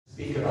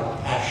speak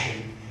about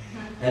passion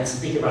and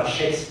speak about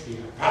Shakespeare,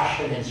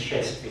 passion in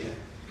Shakespeare.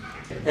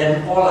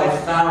 And all I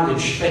found in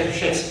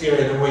Shakespeare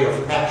in the way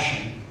of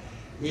passion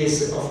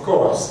is, of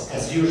course,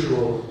 as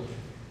usual,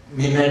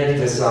 mimetic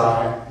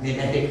desire,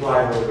 mimetic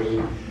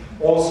rivalry,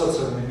 all sorts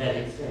of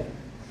mimetic things.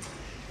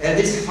 And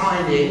this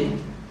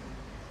finding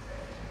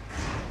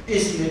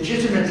is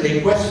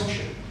legitimately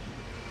questioned,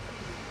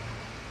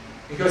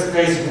 because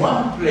there is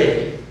one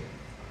play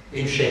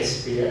in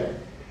Shakespeare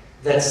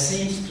that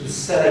seems to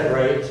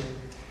celebrate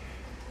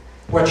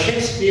what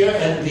Shakespeare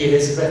and the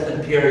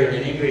Elizabethan period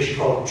in English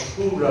called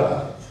true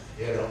love,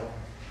 you know.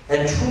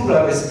 And true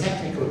love is a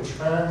technical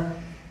term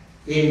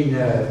in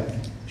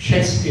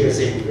Shakespeare's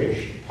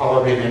English,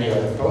 probably many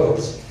other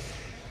poets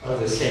of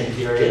the same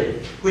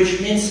period,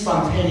 which means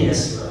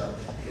spontaneous love,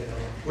 you know,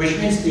 which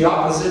means the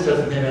opposite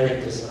of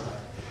mimetic desire.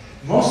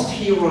 Most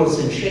heroes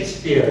in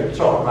Shakespeare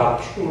talk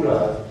about true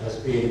love as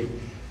being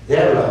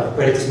their love,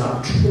 but it's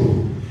not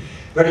true.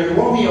 But in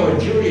Romeo and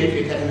Juliet,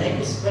 you can make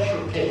a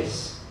special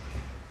case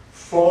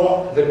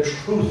for the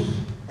truth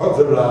of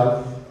the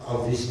love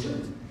of these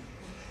two.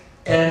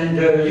 And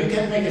you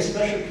can make a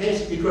special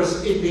case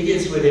because it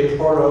begins with a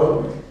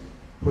prologue,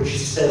 which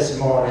says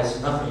more or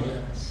less nothing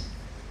else.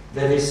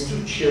 That is,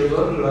 two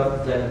children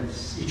love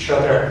each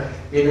other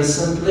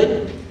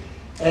innocently,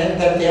 and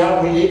that they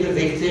are really the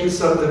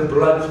victims of the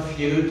blood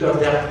feud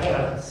of their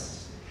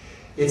parents.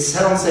 It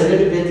sounds a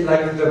little bit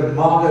like the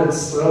modern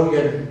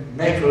slogan,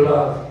 make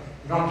love,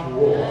 not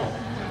war,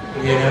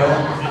 you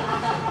know?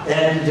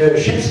 And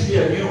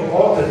Shakespeare knew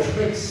all the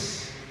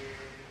tricks.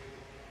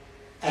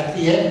 At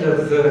the end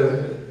of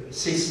the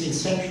 16th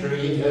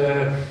century,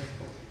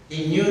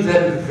 he knew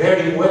them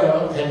very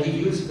well and he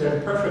used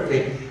them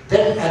perfectly.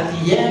 Then at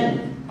the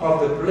end of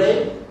the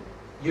play,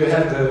 you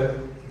have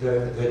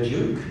the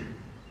Duke.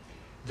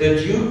 The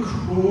Duke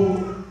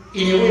who,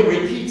 in a way,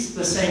 repeats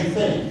the same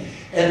thing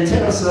and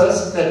tells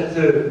us that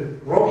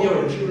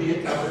Romeo and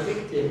Juliet are the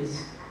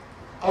victims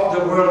of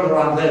the world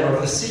around them,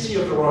 of the city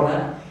of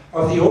Verona,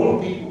 of the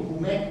old people who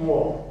make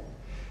war.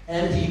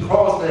 And he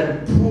calls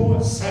them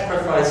poor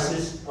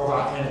sacrifices of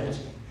our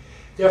enmity.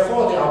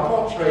 Therefore, they are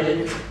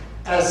portrayed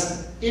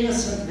as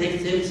innocent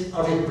victims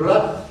of a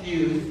blood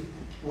feud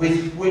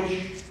with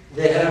which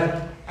they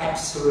have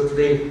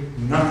absolutely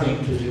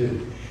nothing to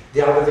do.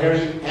 They are the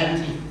very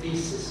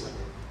antithesis of it.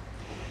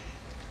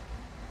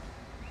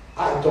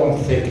 I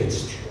don't think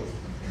it's true.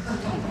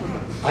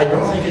 I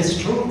don't think it's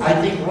true. I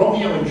think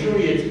Romeo and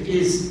Juliet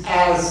is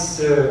as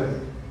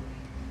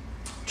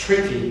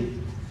tricky,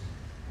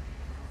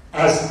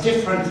 as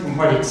different from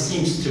what it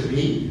seems to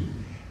be,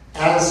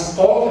 as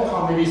all the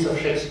comedies of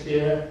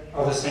Shakespeare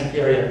of the same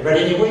period. But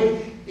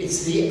anyway,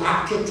 it's the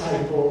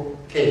archetypal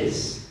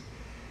case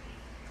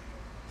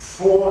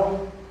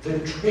for the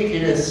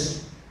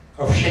trickiness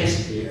of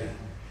Shakespeare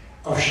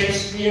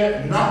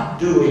not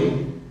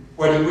doing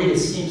what he really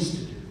seems to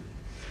do.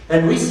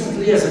 And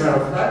recently, as a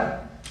matter of fact,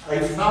 I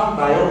found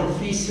my own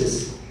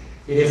thesis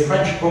in a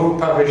French book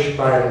published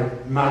by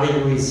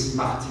Marie-Louise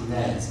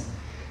Martinez,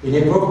 in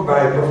a book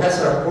by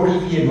Professor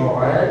Olivier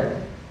Morel,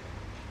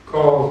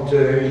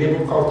 in a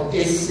book called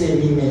Essai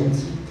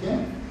Mimetic.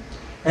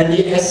 And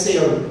the essay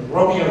on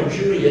Romeo and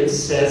Juliet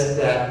says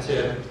that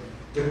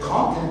the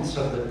contents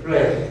of the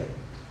play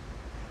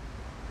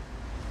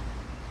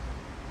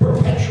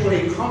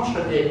perpetually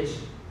contradict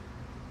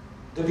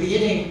the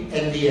beginning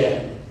and the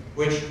end,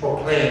 which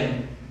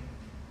proclaim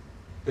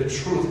the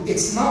truth.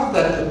 It's not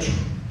that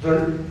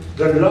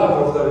the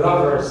love of the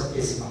lovers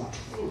is not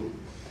true.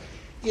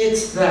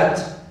 It's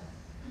that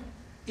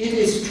it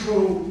is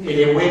true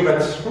in a way, but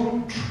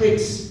through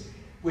tricks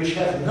which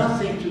have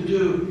nothing to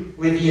do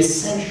with the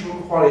essential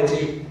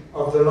quality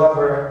of the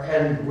lover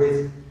and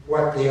with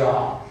what they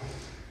are.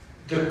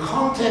 The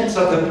contents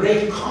of the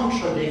play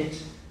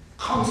contradict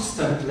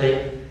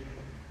constantly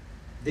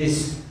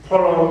this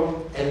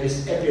prologue and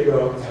this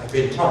epilogue I've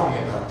been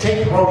talking about.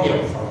 Take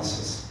Romeo, for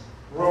instance.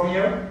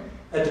 Romeo,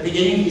 at the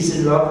beginning, he's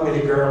in love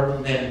with a girl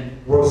named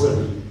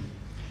Rosalie.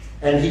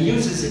 And he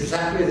uses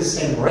exactly the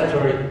same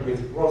rhetoric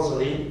with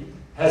Rosalie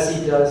as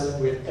he does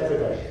with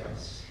everybody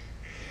else.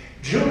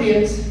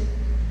 Juliet,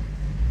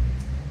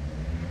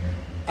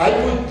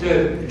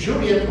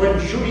 when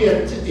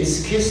Juliet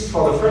is kissed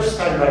for the first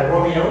time by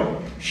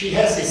Romeo, she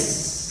has this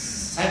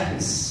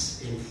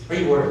sentence in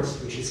 3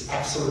 words, which is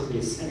absolutely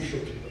essential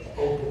to the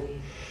whole book.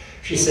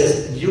 She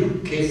says,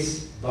 "You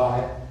kiss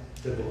by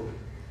the book."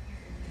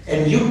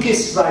 And "you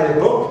kiss by the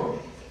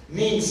book"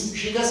 means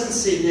she doesn't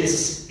say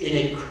this in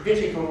a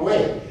critical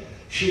way.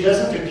 She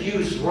doesn't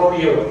accuse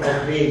Romeo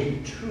of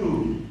being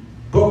too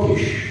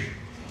bookish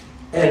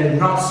and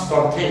not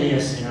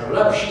spontaneous in her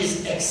love.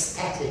 She's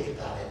ecstatic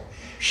about it.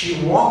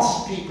 She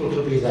wants people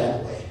to be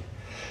that way.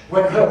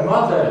 When her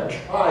mother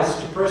tries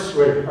to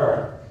persuade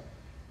her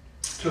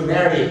to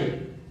marry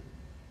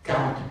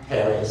Count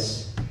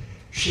Paris,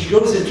 she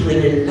goes into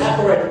an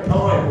elaborate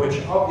poem,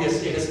 which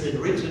obviously has been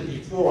written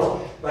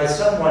before by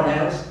someone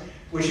else,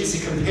 which is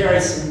a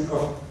comparison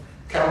of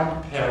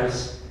Count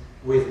Paris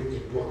with a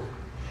book.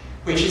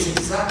 which is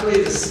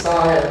exactly the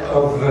style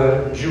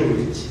of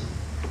Juliet.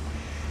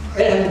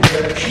 And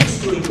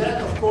she's doing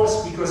that, of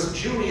course, because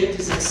Juliet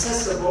is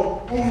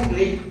accessible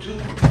only to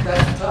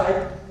that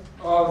type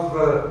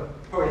of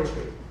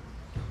poetry.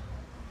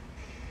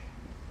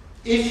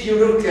 If you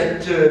look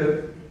at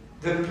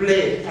the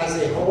play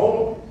as a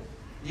whole,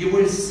 you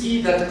will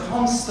see that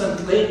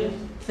constantly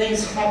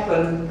things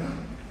happen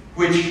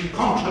which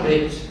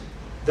contradict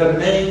the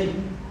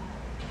main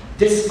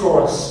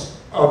discourse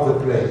of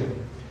the play,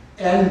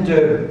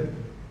 and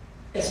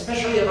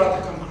especially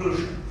about the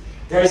conclusion.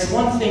 There is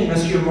one thing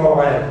Monsieur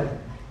Morel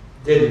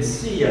didn't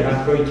see, and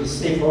I'm going to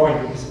say for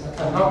him, because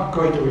I'm not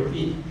going to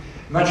repeat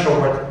much of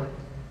what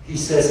he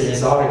says in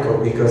his article,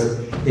 because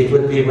it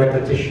would be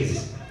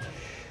repetitious.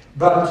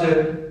 But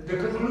the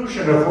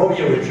conclusion of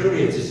Romeo and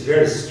Juliet is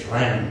very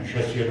strange,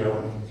 as you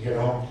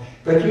know.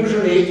 But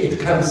usually it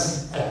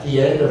comes at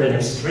the end of an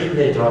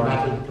extremely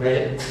dramatic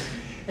play,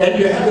 and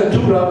you have the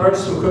two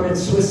lovers who commit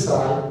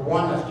suicide,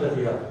 one after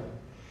the other.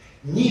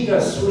 Neither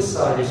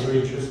suicide is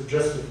really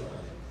justified.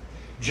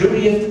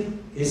 Juliet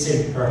is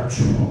in her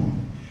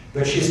tomb,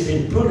 but she's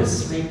been put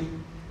asleep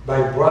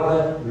by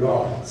Brother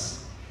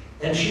Lawrence,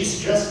 and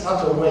she's just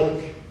not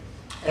awake.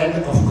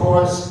 And of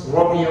course,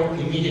 Romeo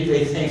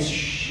immediately thinks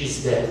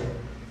she's dead,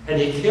 and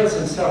he kills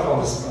himself on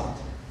the spot.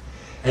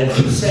 And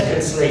 2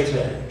 seconds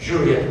later,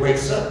 Juliet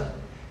wakes up,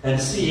 and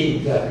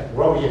seeing that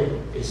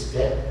Romeo is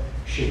dead,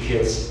 she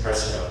kills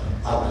herself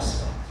on the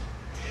spot.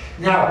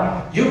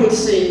 Now, you would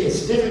say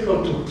it's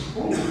difficult to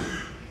prove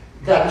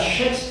that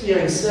Shakespeare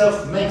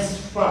himself makes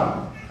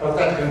fun of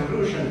that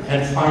conclusion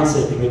and finds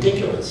it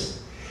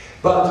ridiculous.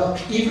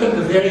 But even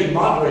the very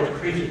moderate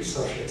critics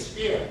of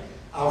Shakespeare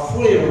are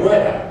fully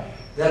aware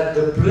that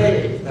the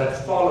play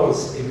that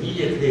follows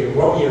immediately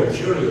Romeo and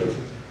Juliet,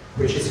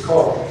 which is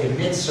called A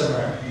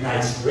Midsummer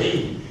Night's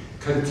Dream,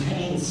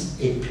 contains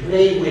a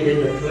play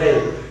within a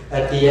play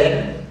at the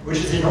end, which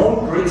is an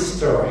old Greek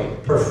story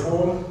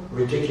performed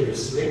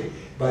ridiculously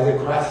by the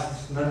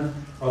craftsmen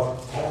of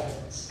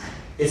Athens.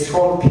 It's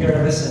called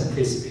Pyramus and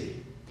Thisbe.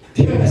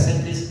 Pyramus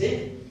and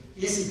Thisbe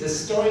is the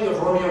story of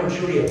Romeo and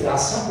Juliet. There are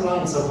some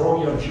lines of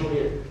Romeo and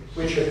Juliet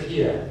which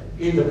appear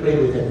in the play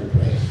within the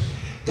play.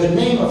 The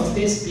name of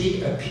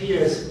Thisbe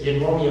appears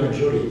in Romeo and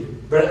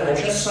Juliet, but I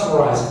just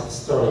summarized the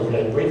story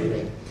very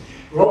briefly.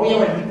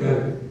 Romeo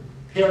and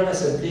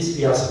Pyramus and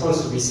Thisbe are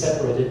supposed to be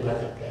separated by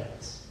their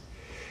parents,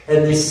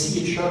 and they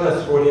see each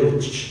other through a little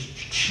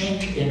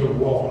chink in the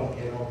wall,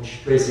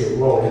 which plays a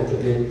role at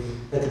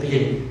the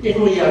beginning.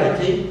 In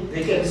reality,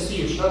 they can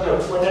see each other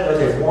whenever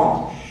they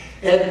want,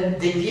 and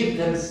they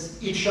give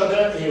each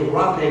other a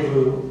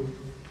rendezvous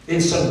in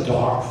some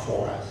dark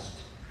forest.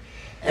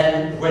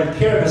 And when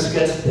Pyramus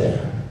gets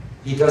there,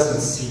 he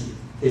doesn't see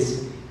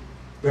Thisbe,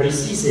 but he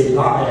sees a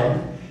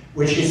lion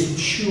which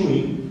is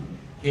chewing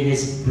in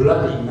his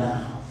bloody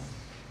mouth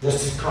the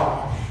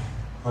scarf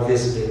of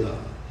his beloved.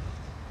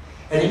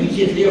 And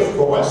immediately, of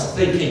course,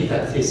 thinking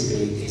that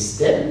Thisbe is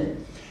dead,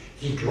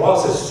 he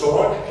draws a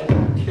sword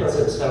and kills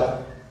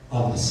himself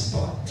on the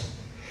spot.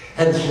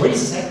 And 3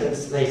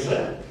 seconds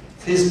later,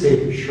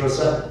 Thisbe shows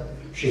up.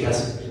 She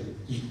hasn't been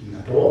eaten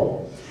at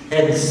all.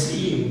 And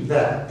seeing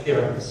that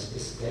Pyramus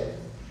is dead,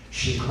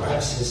 she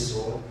grabs his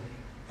sword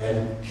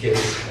and kills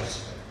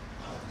herself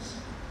on the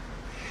spot.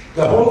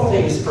 The whole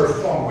thing is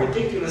performed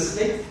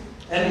ridiculously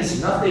and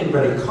is nothing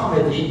but a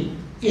comedy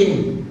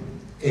in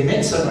A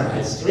Midsummer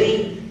Night's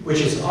Dream,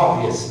 which is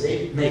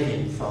obviously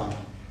making fun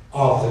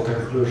of the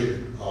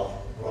conclusion of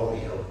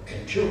Romeo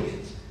and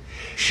Juliet.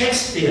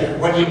 Shakespeare,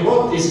 when he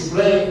wrote this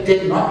play,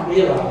 did not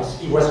realize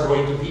he was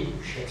going to be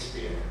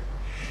Shakespeare.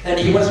 And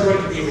he was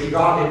going to be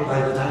regarded by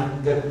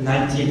the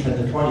 19th and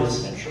the 20th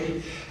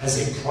century as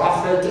a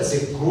prophet, as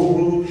a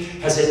guru,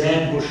 as a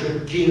man who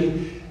should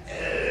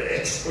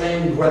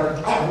explain what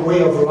our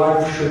way of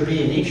life should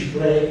be in each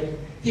play.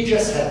 He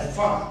just had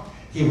fun.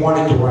 He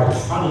wanted to write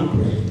funny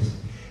plays.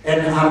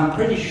 And I'm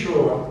pretty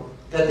sure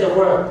that there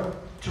were,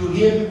 to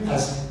him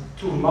as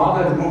to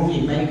modern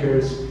movie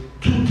makers,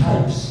 2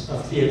 types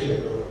of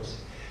theater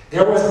goers.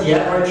 There was the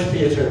average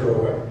theater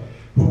goer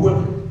who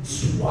would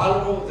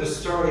swallow the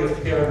story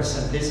of Pyramus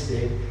and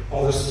Thisbe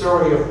or the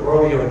story of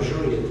Romeo and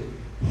Juliet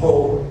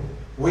whole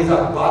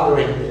without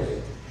bothering with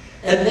it.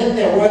 And then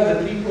there were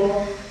the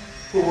people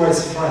who were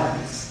his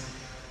friends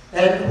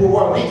and who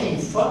were making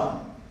fun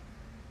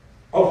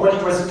of what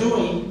he was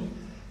doing,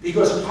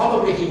 because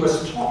probably he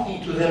was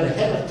talking to them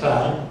ahead of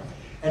time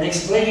and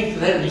explaining to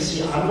them, you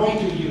see, I'm going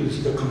to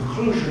use the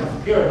conclusion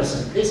of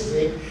Pyramus and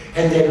Thisbe,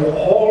 and they'll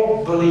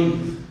all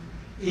believe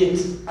it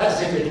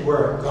as if it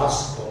were a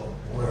gospel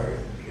word,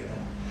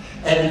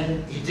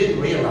 And he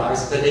didn't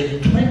realize that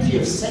in the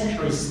 20th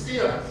century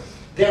still,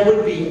 there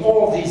would be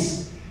all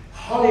these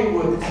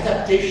Hollywood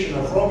adaptations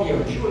of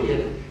Romeo and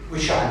Juliet,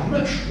 which are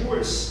much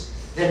worse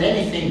than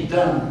anything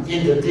done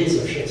in the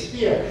days of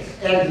Shakespeare,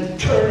 and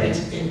turn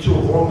it into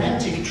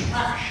romantic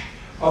trash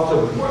of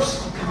the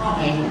worst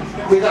kind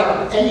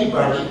without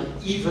anybody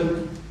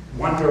even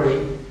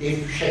wondering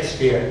if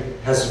Shakespeare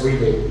has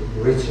really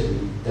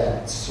written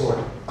that sort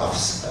of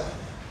stuff.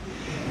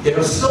 You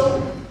know,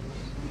 so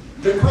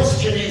the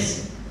question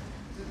is,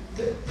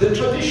 the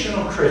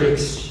traditional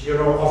critics, you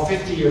know, of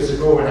 50 years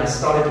ago when I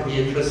started to be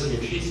interested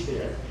in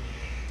Shakespeare,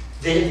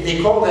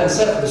 they called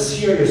themselves the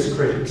serious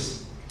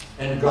critics,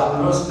 and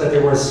God knows that they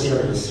were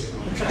serious.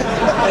 You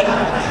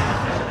know.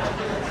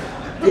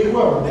 They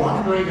were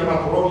wondering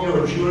about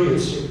Romeo and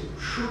Juliet.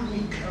 Should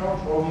we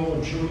count Romeo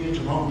and Juliet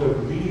among the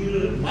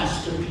real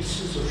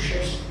masterpieces of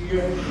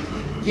Shakespeare?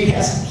 He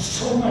has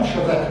so much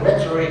of that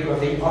rhetoric of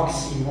the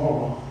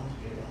oxymoron.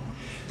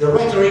 The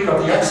rhetoric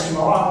of the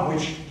oxymoron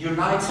which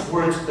unites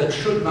words that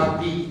should not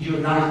be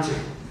united.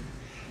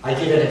 I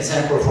give an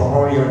example from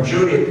Romeo and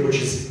Juliet,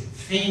 which is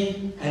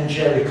fiend and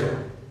Jericho.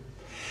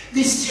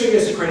 These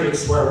serious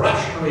critics were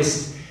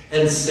rationalists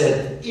and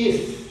said,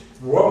 if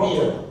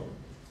Romeo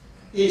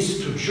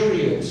is to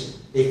Juliet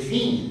a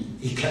fiend,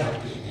 he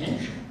cannot be an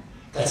angel.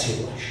 That's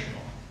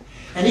irrational.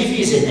 And if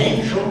he is an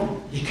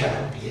angel, he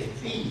cannot be a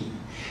fiend.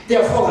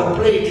 Therefore, the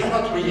play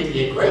cannot really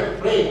be a great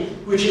play,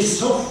 which is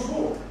so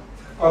full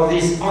of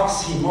these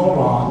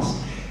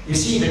oxymorons. You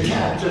see, the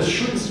characters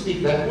shouldn't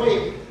speak that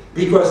way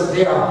because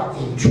they are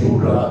in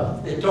true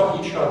love. They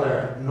talk each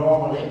other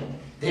normally.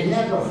 They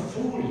never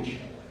fool each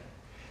other.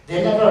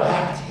 They never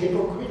act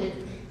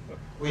hypocritically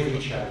with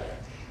each other.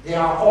 They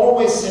are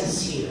always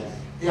sincere.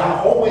 They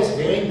are always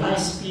very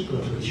nice people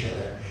to each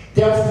other.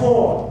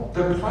 Therefore,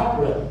 the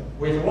problem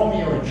with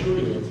Romeo and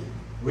Juliet,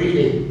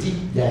 really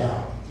deep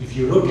down, if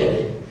you look at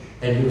it,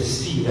 and you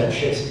see that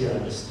Shakespeare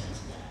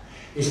understands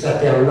that, is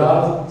that their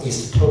love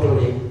is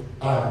totally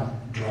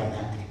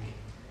undramatic.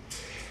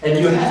 And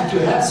you have to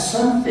have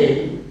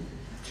something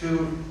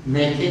to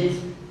make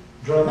it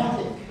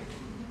dramatic,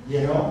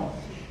 you know?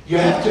 You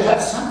have to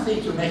have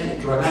something to make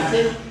it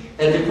dramatic,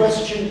 and the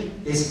question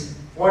is,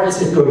 what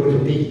is it going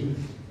to be?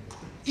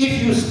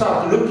 If you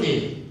start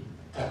looking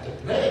at the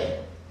play,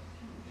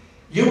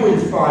 you will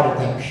find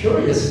that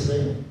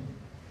curiously,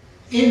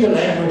 in the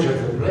language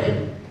of the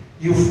play,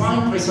 you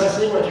find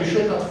precisely what you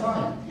should not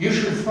find.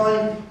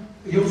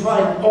 You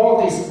find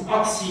all these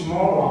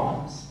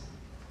oxymorons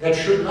that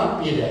should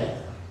not be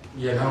there,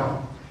 you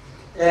know.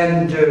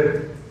 And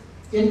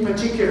in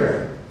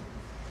particular,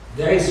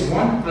 there is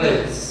one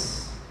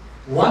place,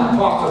 one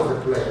part of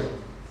the play,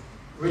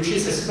 which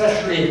is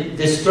especially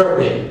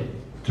disturbing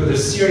to the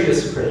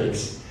serious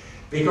critics,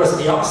 because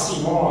the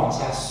oxymorons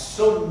are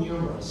so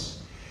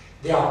numerous.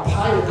 They are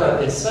piled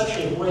up in such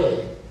a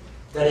way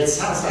that it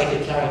sounds like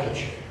a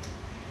caricature.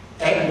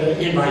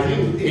 And in my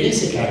view, it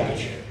is a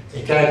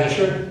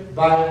caricature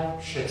by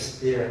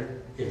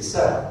Shakespeare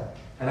himself.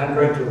 And I'm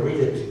going to read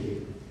it to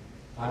you.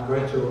 I'm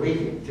going to read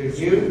it to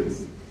you.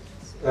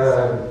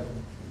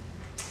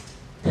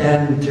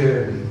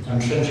 I'm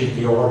changing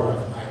the order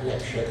of my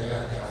lecture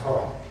there,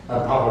 therefore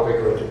I'm probably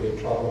going to be in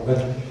trouble.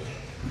 But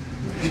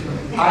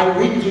I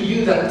read to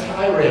you that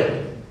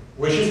tirade,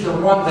 which is the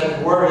one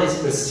that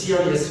worries the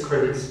serious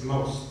critics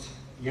most,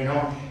 you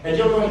know. And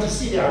you're going to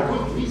see there are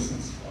good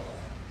reasons for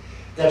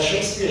that. That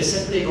Shakespeare is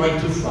simply going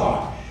too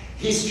far.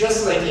 He's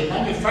just like a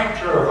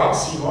manufacturer of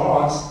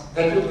oxymorons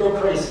that would go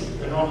crazy,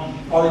 you know,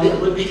 or it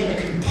would become a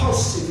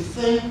compulsive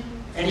thing,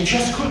 and he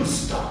just couldn't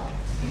stop.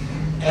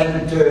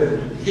 And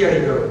here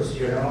he goes,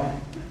 you know.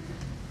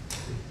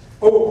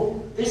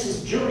 Oh, this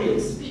is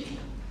Juliet speaking.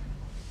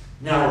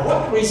 Now,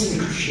 what reason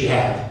could she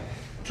have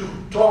to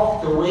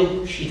talk the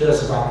way she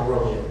does about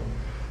Romeo?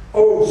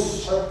 Oh,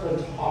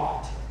 serpent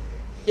heart,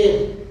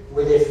 hid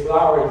with a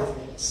flowery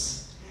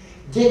face,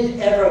 did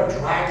ever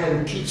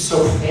dragon keep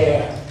so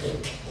fair a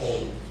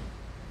cave?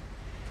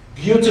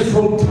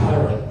 Beautiful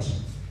tyrant,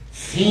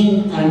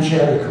 fiend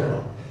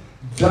angelical,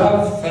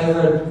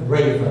 dove-feathered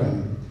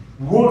raven,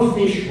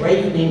 wolfish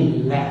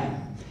ravening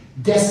lamb,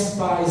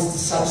 despised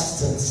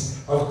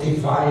substance of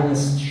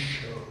divinest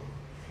show.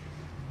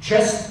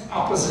 Just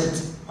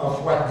opposite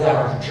of what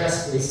thou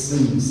justly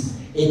seems,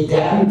 a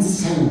damned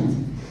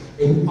saint,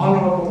 an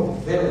honorable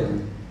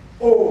villain.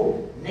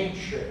 O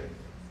nature,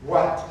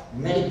 what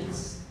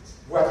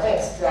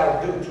hadst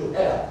thou do to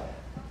her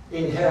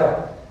in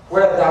hell,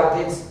 where thou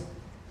didst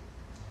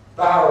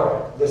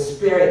bower the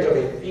spirit of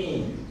a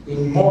fiend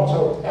in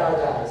mortal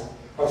paradise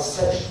of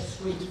such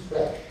sweet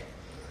flesh?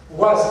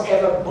 Was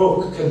ever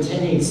book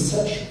containing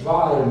such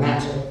vile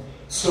matter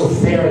so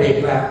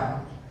fairly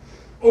bound?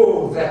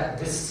 Oh, that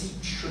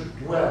deceit should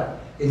dwell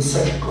in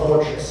such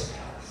gorgeous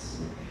palace.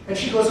 And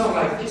she goes on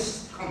like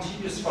this,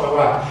 continues for a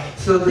while.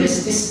 So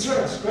this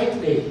disturbs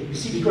greatly, you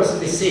see, because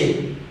they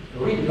say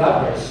real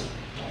lovers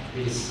don't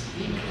really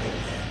speak like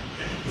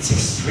that. It's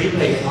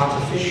extremely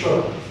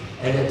artificial,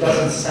 and it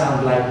doesn't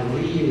sound like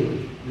real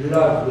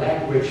love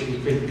language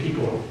between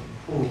people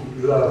who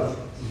love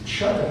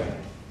each other,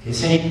 you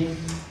see.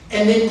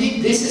 And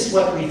indeed, this is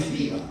what we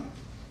feel.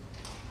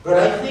 But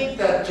I think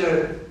that,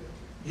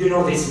 you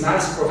know, these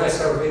nice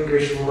professors of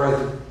English who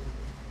were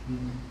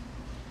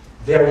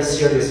very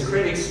serious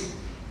critics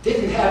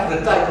didn't have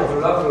the type of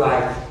love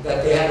life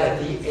that they had at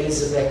the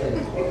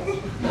Elizabethan court.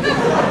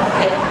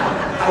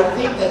 I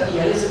think that the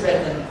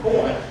Elizabethan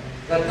court,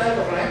 that type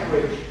of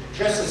language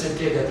just as it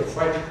did at the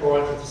French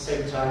court at the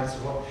same time,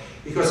 so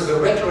because the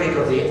rhetoric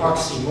of the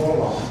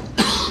oxymoron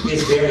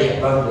is very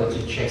abundant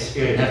in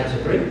Shakespeare,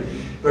 inevitably,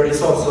 but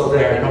it's also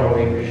there in all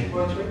English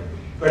poetry,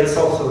 but it's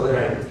also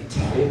there in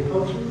Italian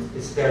poetry,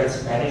 it's there in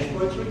Spanish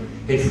poetry,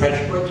 in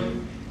French poetry,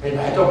 and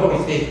I don't know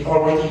if they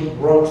already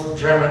wrote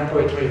German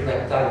poetry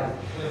at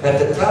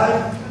the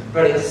time,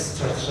 but it's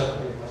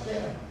certainly was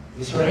there.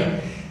 You see what I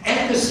mean?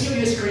 And the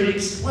serious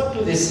critics, what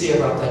do they say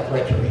about that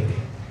rhetoric?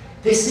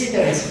 They say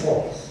that it's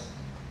false.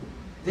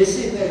 They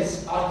say that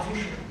it's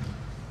artificial,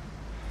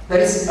 that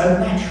it's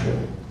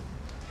unnatural.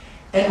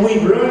 And we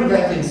learn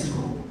that in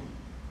school.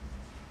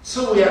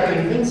 So we are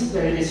convinced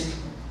that it is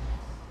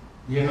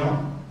true, you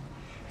know?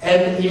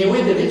 And in a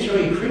way, the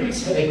literary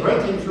critics had a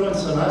great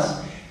influence on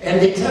us, and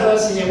they tell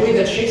us in a way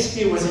that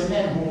Shakespeare was a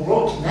man who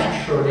wrote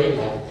naturally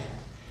like that,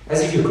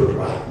 as if you could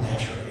write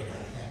naturally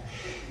like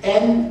that,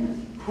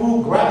 and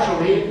who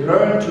gradually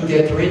learned to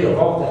get rid of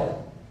all that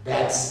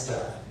bad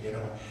stuff, you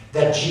know,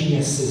 that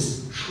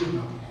geniuses should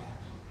not have,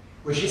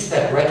 which is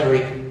that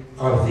rhetoric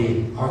of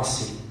the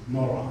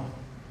oxymoron.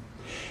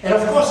 And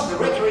of course, the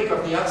rhetoric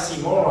of the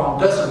oxymoron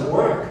doesn't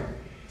work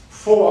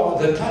for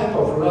the type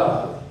of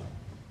love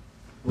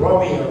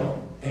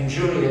Romeo and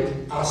Juliet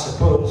are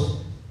supposed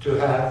to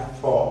have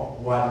for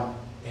one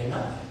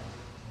another.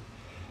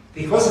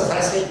 Because, as I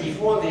said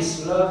before,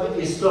 this love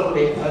is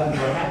totally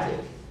undramatic.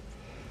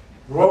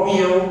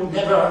 Romeo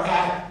never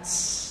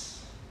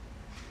acts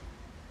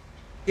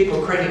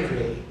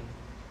hypocritically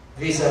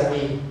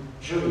vis-à-vis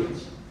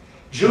Juliet.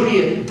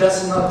 Juliet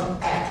does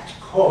not act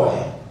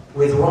coy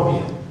with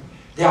Romeo.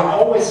 They are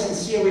always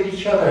sincere with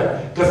each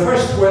other. The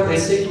first word they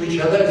say to each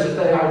other is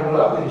that they are in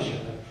love with each other.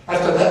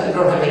 After that, they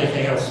don't have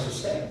anything else to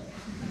say.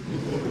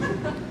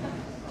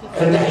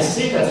 And I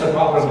see that's a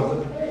problem of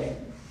the play.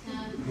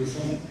 You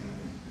see?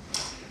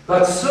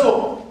 But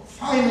so,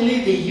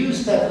 finally, they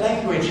use that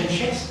language, and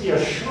Shakespeare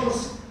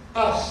shows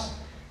us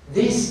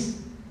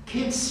these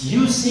kids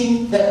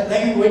using that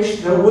language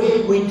the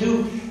way we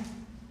do.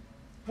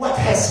 What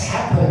has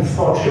happened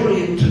for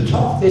Juliet to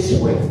talk this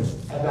way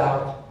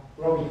about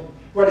Romeo?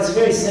 Well, it's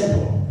very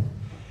simple.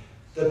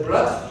 The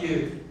blood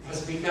feud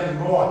has become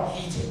more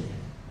heated.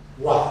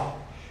 Why?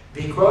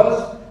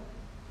 Because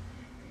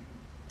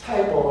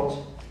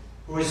Tybalt,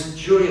 who is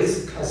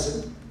Juliet's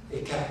cousin, a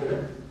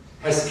Capulet,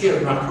 has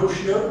killed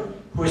Mercutio,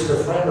 who is the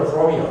friend of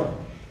Romeo.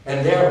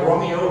 And there,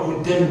 Romeo,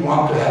 who didn't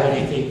want to have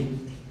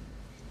anything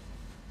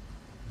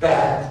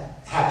bad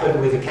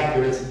happen with the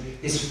Capulets,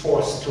 is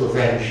forced to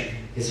avenge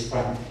his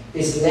friend,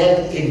 is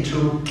led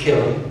into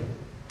killing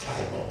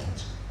Tybalt.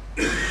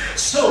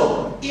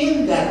 So,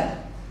 in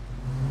that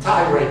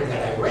tirade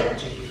that I read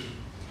to you,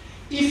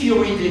 if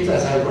you read it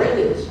as I read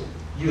it,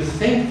 you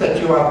think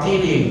that you are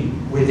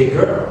dealing with a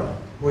girl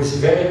who is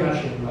very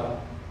much in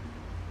love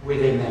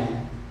with a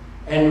man,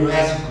 and who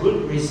has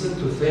good reason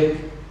to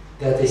think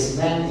that this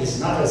man is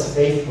not as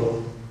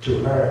faithful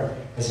to her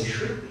as he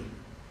should be.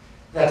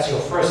 That's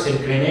your first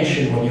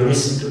inclination when you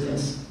listen to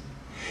this.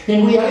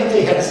 In reality,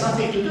 it has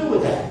nothing to do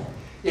with that.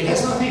 It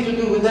has nothing to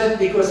do with that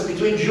because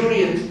between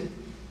Juliet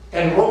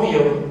and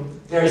Romeo,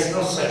 there is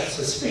no such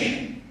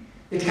suspicion.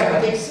 It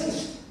cannot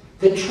exist.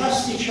 They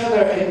trust each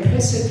other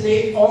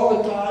implicitly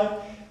all the time.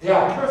 They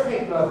are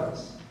perfect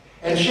lovers.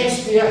 And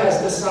Shakespeare has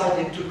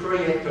decided to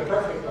create the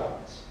perfect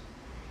lovers.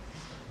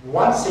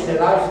 Once in a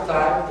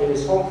lifetime, in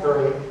his whole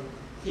career,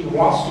 he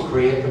wants to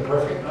create the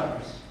perfect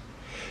lovers.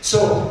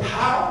 So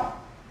how,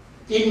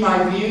 in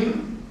my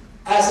view,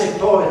 as a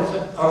poet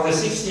of the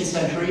 16th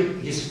century,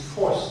 he's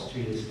forced to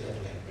use that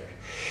language.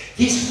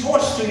 He's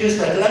forced to use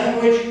that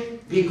language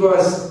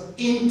because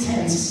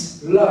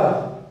intense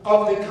love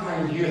of the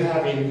kind you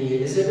have in the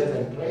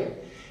Elizabethan play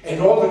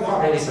and all the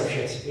comedies of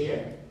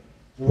Shakespeare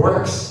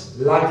works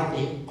like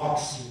the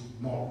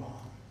oxymoron.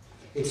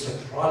 It's a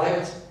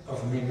product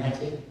of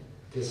mimetic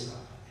desire.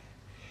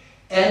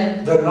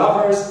 And the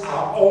lovers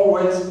are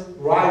always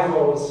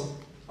rivals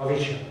of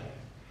each other.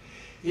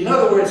 In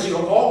other words, you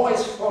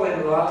always fall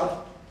in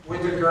love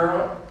with a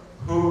girl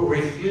who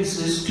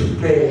refuses to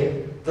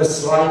pay the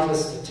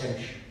slightest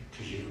attention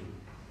to you.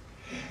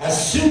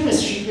 As soon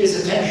as she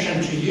pays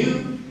attention to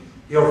you,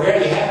 you're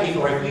very happy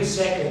for a few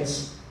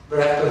seconds, but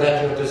after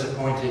that you're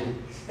disappointed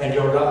and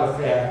your love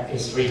affair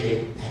is really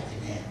at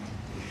an end.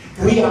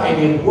 We are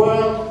in a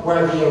world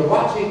where the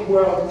erotic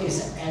world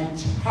is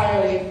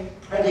entirely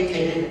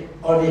predicated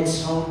on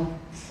its own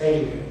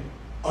failure,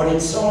 on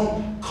its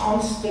own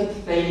constant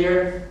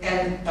failure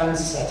and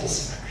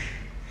unsatisfaction,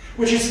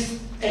 which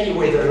is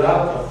anyway the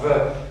love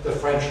of the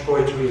French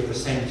poetry at the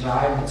same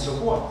time and so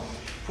forth,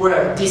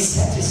 where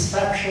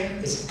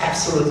dissatisfaction is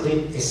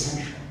absolutely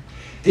essential.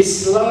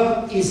 This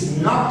love is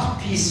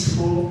not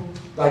peaceful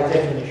by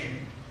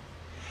definition.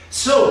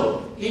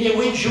 So, in a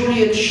way,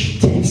 Juliet, she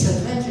takes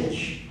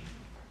advantage.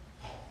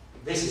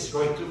 This is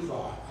going too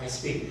far, I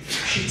speak.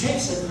 She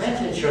takes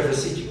advantage of the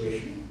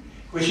situation,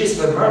 which is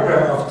the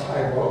murder of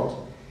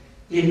Tybalt,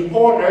 in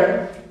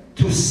order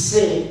to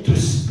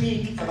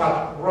speak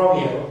about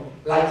Romeo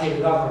like a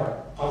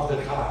lover of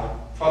the time.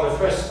 For the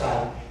first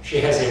time,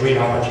 she has a real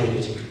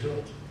opportunity to do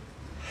it.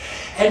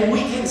 And we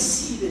can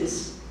see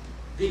this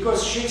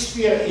because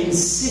Shakespeare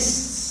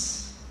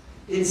insists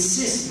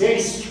very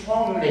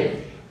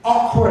strongly,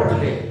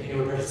 awkwardly,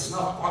 but it's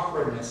not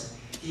awkwardness.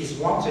 He's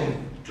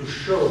wanting to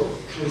show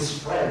to his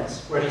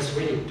friends what he's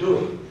really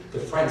doing. The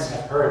friends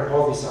have heard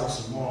all these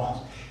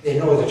oxymorons. They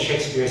know that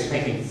Shakespeare is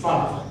making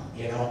fun of them,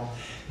 you know.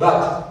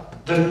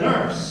 But the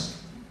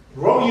nurse,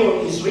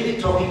 Romeo is really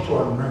talking to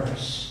her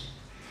nurse.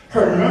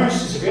 Her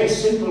nurse is a very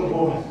simple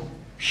woman.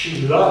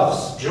 She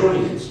loves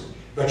Juliet,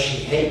 but she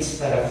hates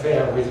that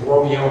affair with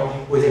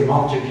Romeo, with the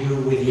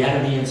Montague, with the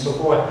enemy, and so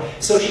forth.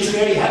 So she's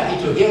very happy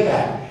to hear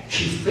that.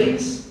 She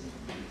thinks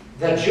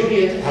that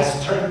Juliet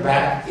has turned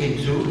back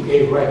into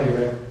a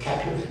regular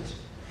Capulet.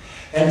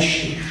 And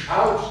she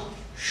shouts,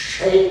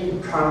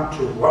 "Shame come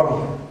to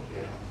Romeo."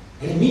 You know?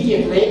 And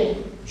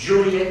immediately,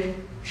 Juliet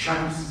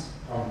jumps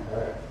on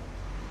her,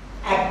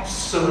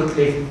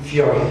 absolutely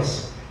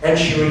furious. And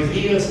she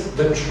reveals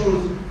the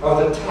truth of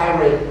the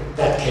tirade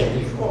that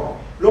came before.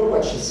 Look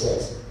what she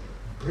says.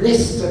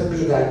 "Blistered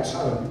be thy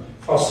tongue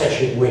for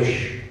such a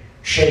wish.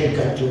 Shame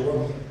come to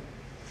Romeo.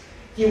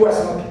 He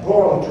was not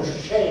born to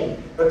shame,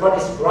 but on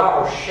his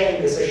brow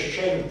shame is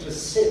ashamed to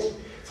sit.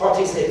 For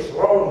 'tis a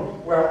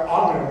throne where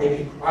honor may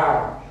be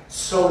crowned,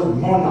 sole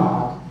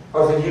monarch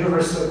of the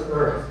universal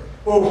earth.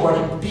 Oh, what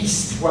a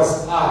beast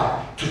was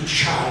I to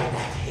chide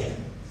at him."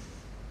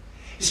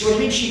 You see what I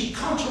mean? She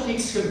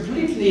contradicts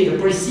completely the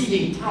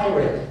preceding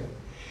tirade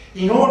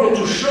in order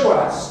to show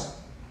us,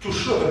 to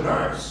show the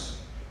nurse,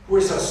 who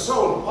is her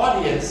sole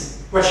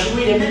audience, what she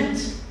really meant.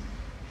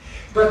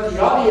 But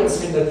the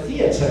audience in the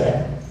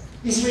theater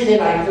is really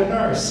like the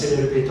nurse, a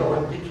little bit or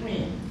in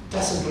between,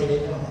 doesn't really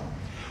know.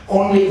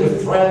 Only the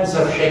friends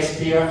of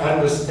Shakespeare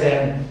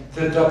understand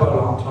the double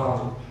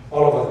entendre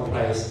all over the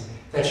place,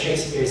 that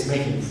Shakespeare is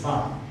making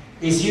fun.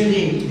 He's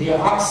using the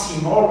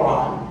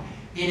oxymoron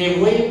in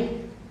a way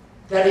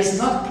that is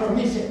not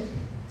permitted.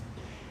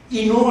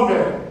 In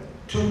order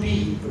to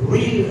be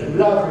real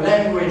love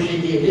language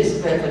in the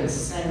Elizabethan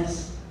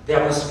sense,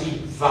 there must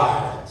be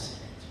violence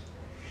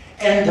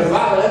in it. And the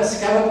violence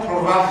cannot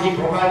be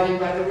provided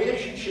by the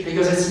relationship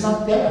because it's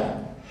not there.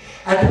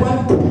 At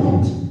one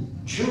point,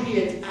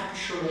 Juliet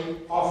actually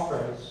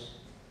offers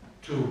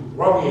to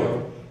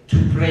Romeo to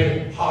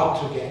play hard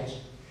to get.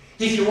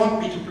 If you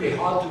want me to play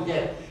hard to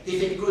get,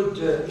 if it could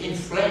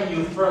inflame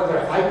you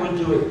further, I would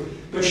do it.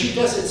 But she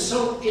does it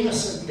so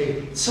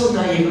innocently, so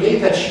naively,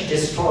 that she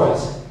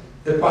destroys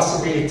the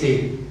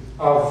possibility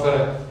of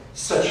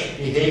such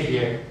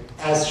behavior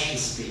as she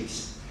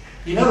speaks.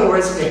 In other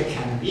words, there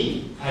can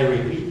be, I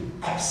repeat,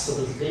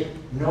 absolutely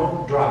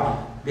no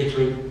drama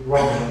between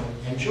Romeo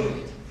and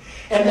Juliet.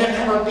 And there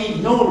cannot be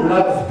no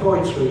love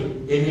poetry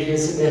in the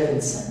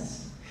Elizabethan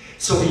sense.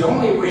 So the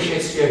only way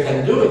Shakespeare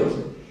can do it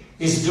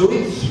is do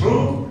it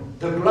through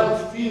the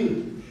blood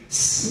feud,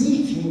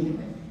 sneaking.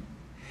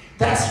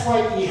 That's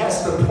why he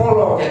has the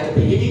prologue at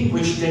the beginning,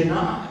 which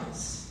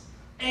denies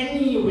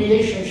any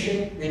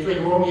relationship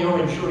between Romeo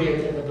and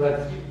Juliet and the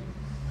blood feud.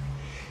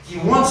 He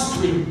wants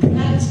to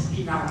implant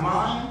in our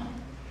mind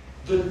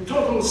the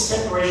total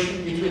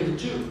separation between the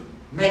two.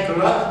 Make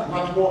love,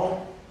 not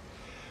war.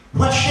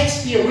 What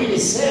Shakespeare really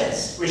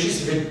says, which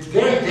is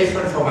very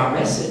different from our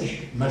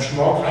message, much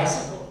more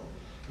classical,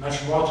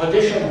 much more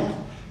traditional,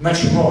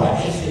 much more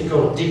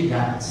ethical deep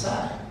down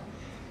inside,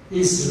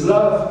 is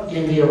love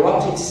in the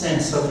erotic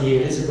sense of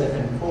the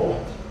Elizabethan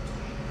court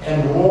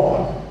and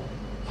war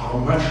are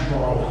much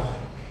more alike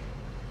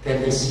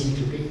than they seem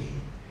to be,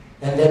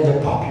 and than the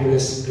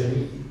populace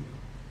believe.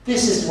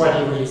 This is what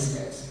he really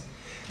says.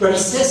 But he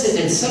says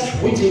it in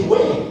such witty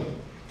way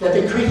that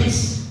the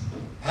critics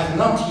have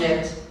not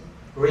yet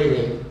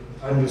really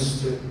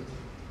understood.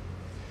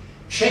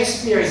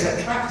 Shakespeare is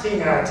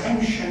attracting our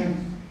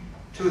attention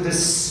to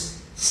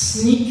this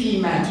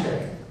sneaky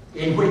matter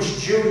in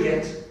which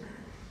Juliet,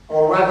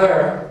 or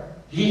rather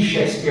he,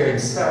 Shakespeare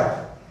himself,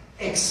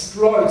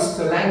 exploits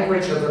the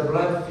language of the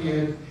blood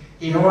feud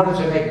in order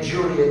to make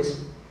Juliet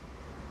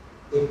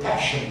a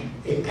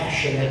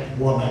passionate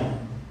woman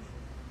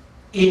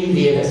in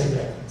the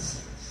Elizabethan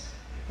sense,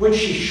 which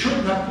she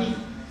should not be.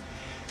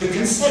 The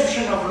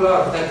conception of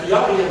love that the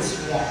audience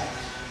wants,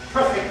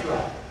 perfect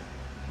love,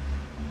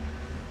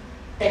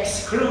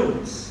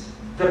 excludes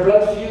the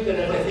blood feud and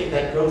everything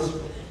that goes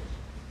with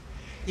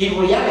it. In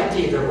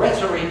reality, the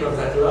rhetoric of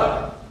that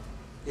love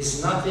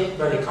is nothing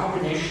but a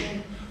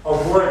combination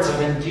of words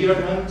of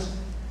endearment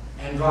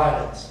and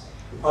violence,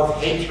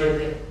 of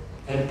hatred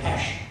and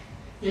passion.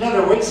 In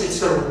other words, it's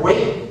the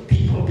way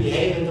people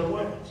behave in the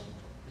world.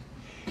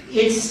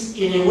 It's,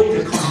 in a way,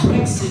 the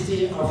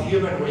complexity of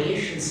human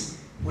relations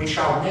which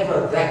are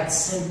never that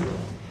simple,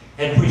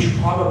 and which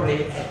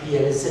probably at the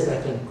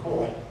Elizabethan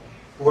court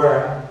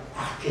were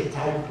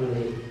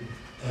archetypally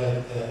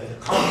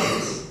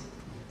complex.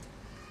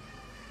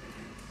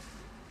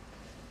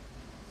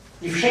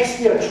 If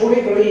Shakespeare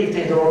truly believed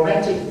in the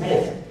romantic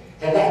myth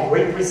and that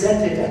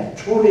represented that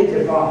truly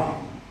divine,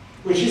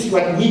 which is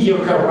what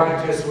mediocre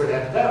writers would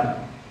have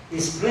done,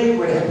 his play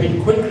would have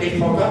been quickly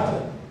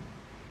forgotten,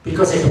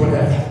 because it would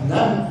have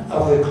none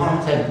of the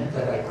content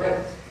that I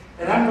read.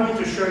 And I'm going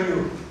to show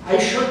you,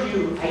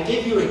 I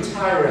gave you a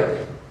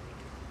tirade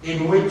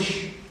in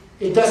which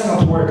it does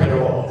not work at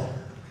all,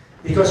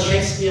 because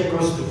Shakespeare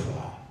goes too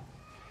far.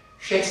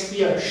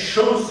 Shakespeare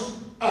shows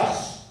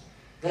us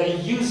that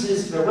he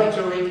uses the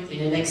rhetoric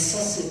in an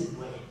excessive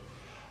way.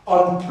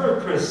 On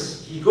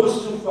purpose, he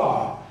goes too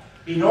far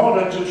in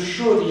order to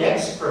show the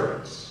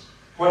experts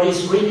what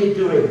he's really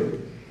doing.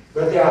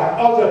 But there are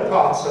other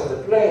parts of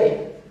the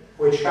play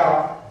which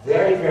are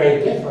very,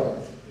 very different,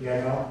 you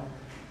know,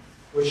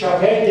 which are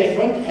very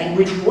different and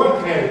which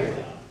work very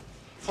well.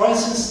 For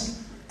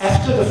instance,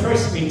 after the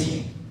first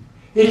meeting,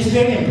 it is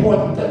very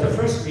important that the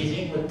first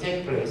meeting would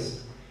take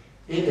place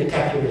in the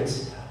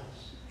Capulet's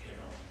house, you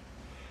know.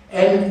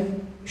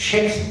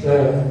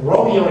 And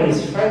Romeo and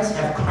his friends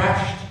have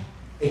crashed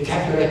a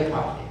Capulet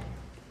party.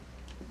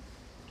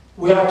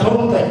 We are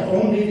told that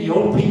only the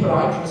old people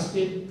are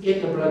interested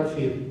in the blood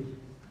feud,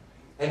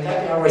 and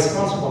that they are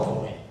responsible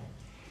for it.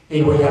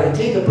 In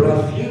reality, the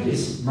blood feud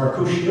is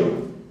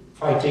Mercutio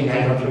fighting,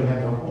 I don't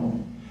remember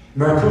whom.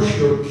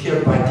 Mercutio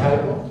killed by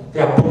Tybalt.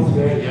 They are both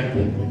very young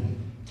people.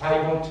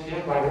 Tybalt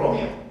killed by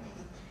Romeo.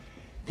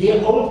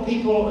 The old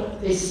people,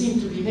 they seem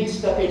to be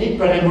mixed up in it,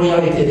 but in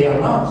reality they are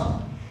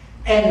not.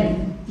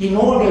 And in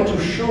order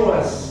to show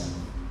us,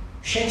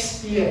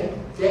 Shakespeare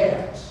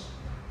dares,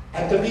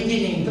 at the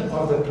beginning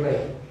of the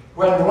play,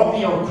 when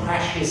Romeo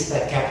crashes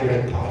that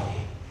Capulet party,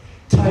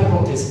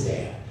 Tybalt is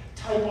there.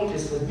 Tybalt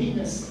is the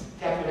meanest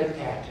Capulet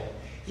character.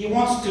 He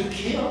wants to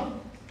kill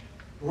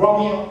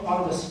Romeo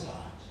on the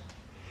spot.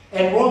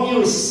 And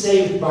Romeo is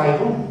saved by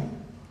whom?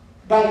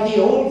 By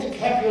the old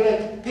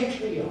Capulet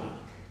patriarch,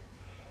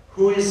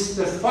 who is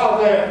the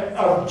father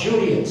of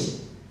Juliet.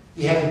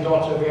 He had a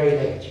daughter very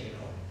late, you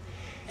know,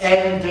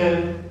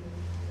 and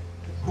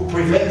who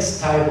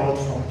prevents Tybalt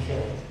from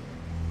killing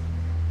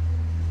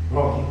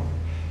Romeo.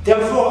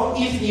 Therefore,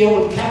 if the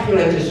old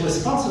Capulet is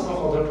responsible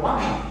for the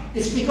drama,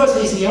 it's because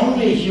he's the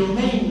only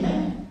humane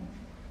man.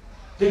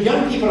 The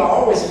young people are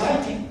always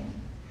fighting,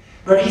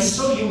 but he's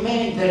so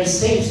humane that he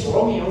saves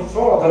Romeo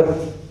for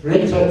the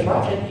later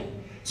tragedy.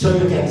 So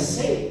you can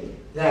say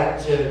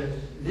that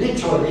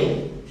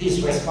literally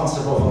he's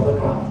responsible for the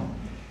drama.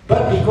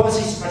 But because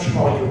he's much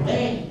more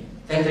humane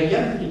than the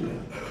young people,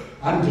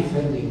 I'm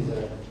defending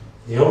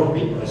the old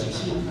people, as you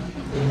see,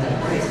 in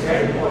that way. It's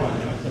very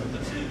important.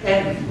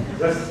 And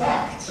the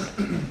fact,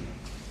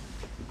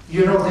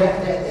 you know,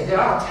 there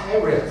are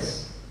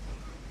tyrants.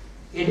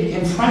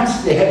 In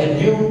France, they had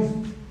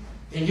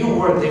a new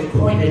word, they've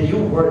coined a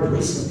new word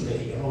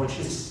recently, you know, which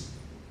is,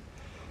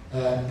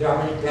 there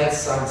are many bad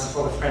signs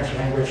for the French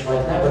language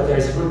right now, but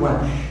there's a good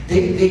one.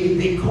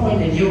 They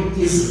coined a new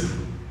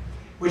ism,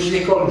 which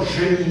they call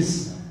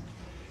jeunisme.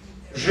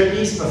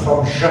 Jeunisme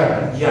from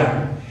jeune,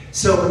 young.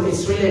 So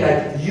it's really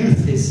like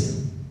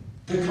youthism,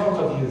 the cult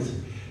of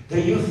youth.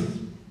 The youth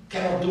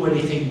cannot do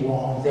anything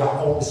wrong, they are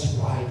always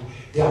right,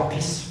 they are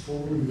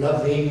peaceful,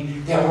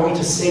 loving, they are going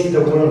to save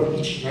the world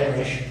each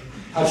generation.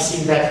 I've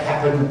seen that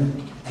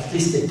happen at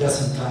least a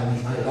dozen times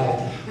in my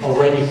life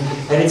already,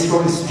 and it's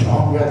going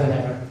stronger than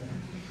ever.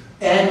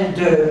 And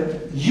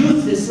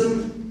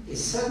youthism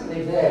is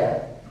certainly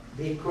there,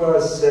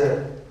 because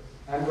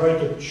I'm going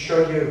to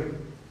show you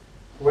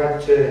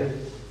what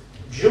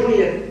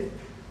Juliet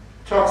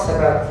talks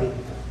about. The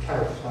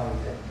kind of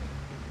find the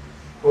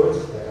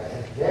quotes that I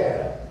have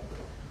there.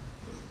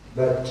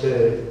 But,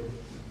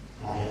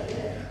 oh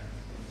yeah,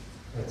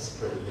 that's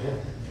pretty good.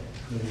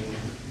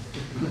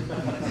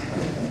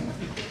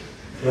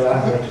 Well,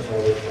 I'm going to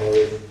find it for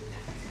you.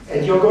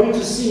 And you're going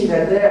to see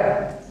that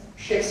there,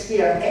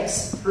 Shakespeare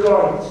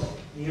exploits,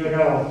 you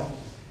know,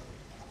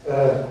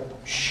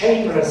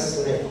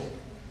 shamelessly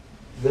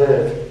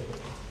the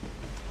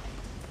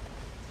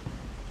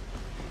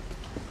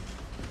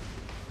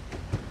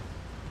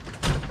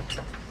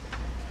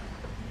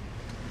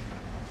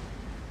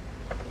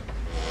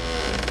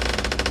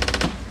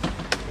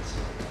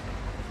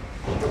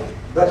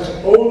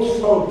but old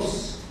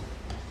folks,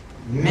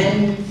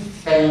 men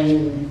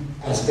feign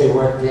as they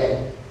were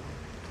dead,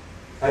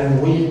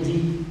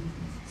 unwieldy,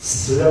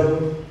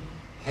 slow,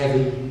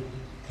 heavy,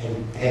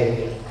 and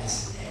pale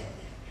as lead.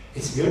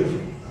 It's beautiful.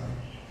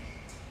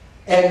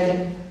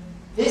 And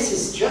this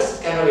is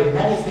just kind of a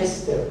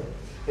manifesto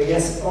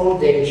against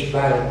old age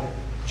by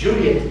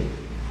Juliet,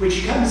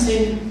 which comes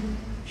in,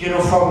 you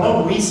know, for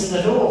no reason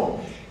at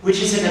all,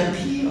 which is an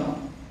appeal,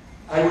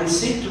 I would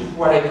say, to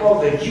what I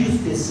call the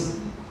youthism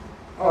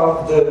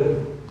of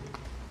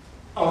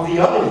the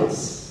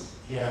audience.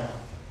 Yeah.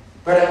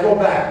 But I go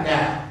back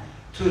now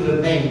to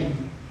the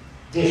main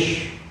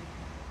dish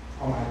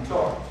on my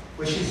talk,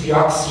 which is the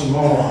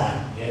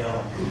oxymoron, you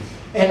know.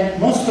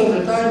 And most of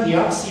the time the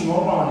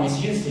oxymoron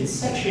is used in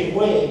such a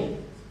way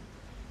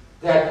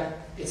that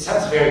it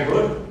sounds very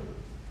good,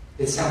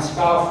 it sounds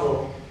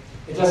powerful,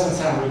 it doesn't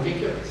sound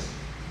ridiculous.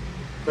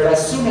 But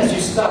as soon as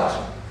you start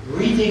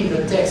reading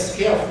the text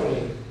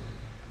carefully,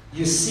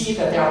 you see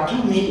that there are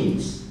two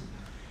meanings.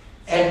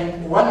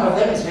 And one of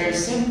them is very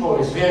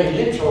simple, it's very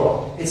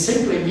literal. It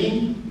simply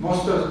means,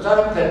 most of the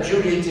time, that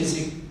Juliet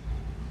is a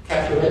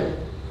Capulet,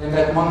 and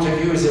that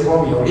Montague is a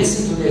Romeo.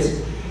 Listen to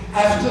this.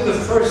 After the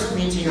first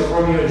meeting of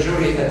Romeo and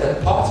Juliet at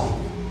that party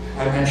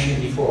I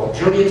mentioned before,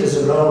 Juliet is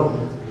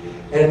alone,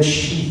 and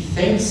she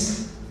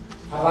thinks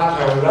about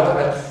her love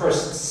at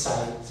first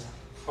sight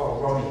for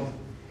Romeo.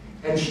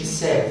 And she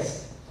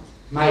says,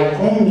 "My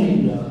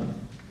only love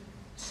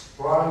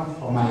sprung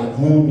from my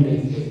only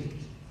hate.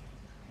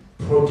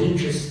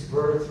 Prodigious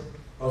birth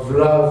of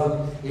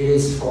love it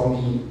is for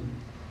me,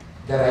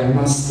 that I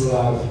must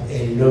love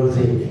a loathed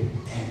enemy."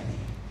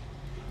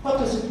 What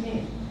does it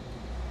mean?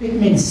 It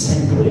means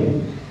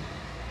simply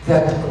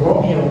that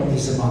Romeo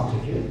is a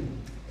Montague,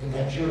 and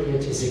that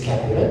Juliet is a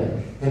Capulet,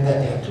 and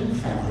that their two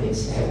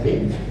families have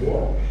been at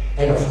war.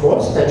 And of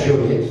course that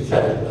Juliet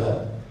fell in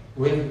love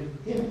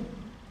with him.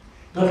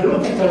 But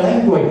look at the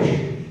language.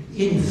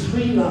 In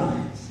 3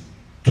 lines,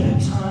 2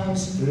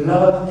 times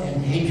love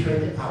and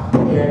hatred are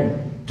paired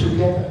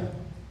together.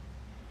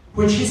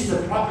 Which is the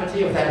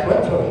property of that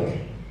rhetoric.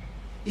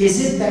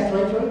 Is it that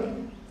rhetoric?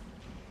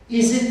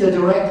 Is it the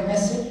direct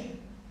message?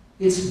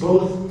 It's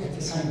both at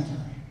the same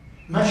time.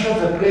 Much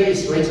of the play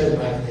is written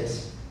like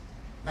this.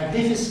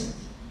 Magnificent.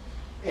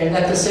 And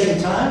at the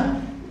same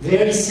time,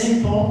 very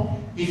simple.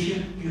 If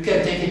you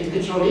can take it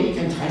literally, you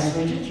can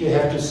translate it. You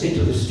have to say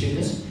to the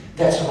students,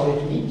 that's all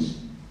it means.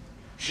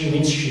 She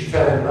means she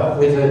fell in love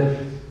with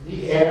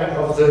the heir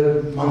of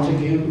the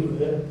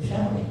Montague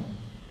family.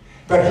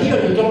 But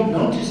here you don't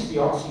notice the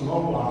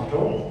oxymoron at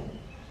all,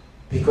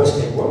 because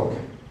they work,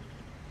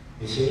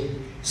 you see.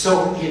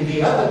 So in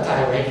the other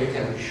tirade, you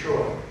can be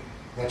sure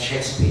that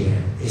Shakespeare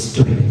is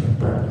doing it on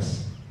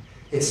purpose.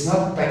 It's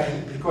not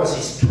because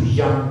he's too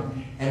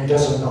young and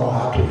doesn't know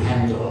how to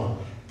handle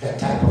that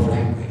type of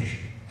language,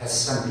 as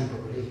some people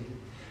believe.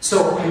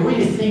 So I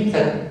really think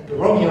that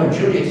Romeo and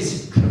Juliet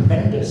is a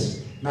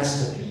tremendous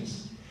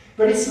masterpiece.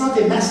 But it's not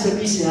a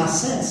masterpiece in our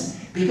sense,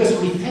 because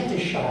we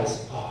fetishize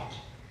art.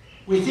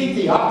 We think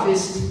the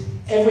artist,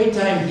 every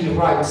time he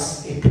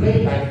writes a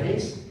play like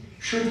this,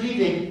 should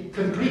leave a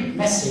complete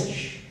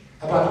message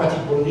about what he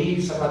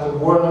believes, about the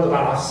world,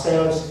 about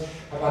ourselves,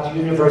 about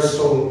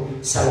universal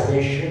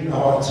salvation,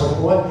 or so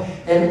forth,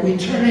 and we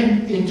turn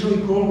him into a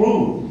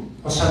guru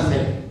or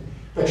something.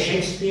 But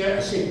Shakespeare,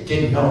 I say,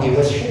 didn't know he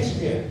was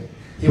Shakespeare.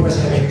 He was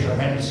having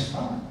tremendous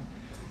fun,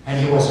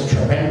 and he was a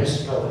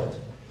tremendous poet,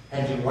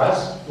 and he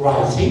was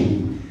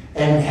writing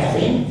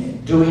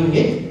and doing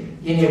it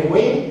in a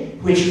way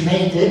which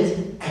made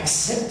it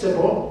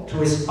acceptable to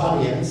his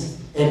audience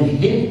and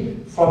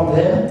hid from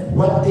them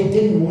what they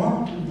didn't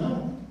want to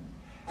know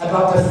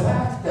about the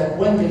fact that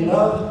when they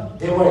loved,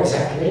 they were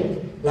exactly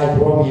like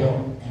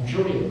Romeo and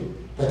Juliet,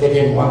 but they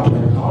didn't want to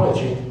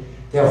acknowledge it.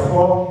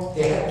 Therefore,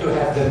 they had to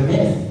have the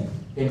myth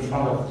in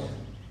front of them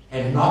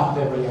and not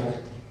the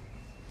reality.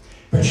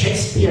 But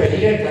Shakespeare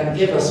here can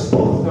give us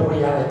both the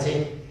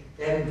reality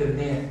and the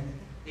myth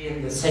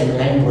in the same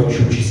language,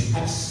 which is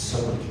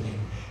absolutely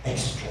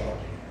extraordinary.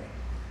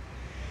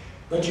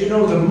 But you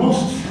know, the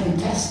most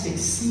fantastic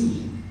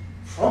scene,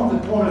 from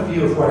the point of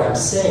view of what I'm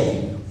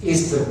saying,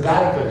 is the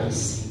balcony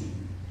scene.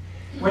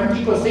 When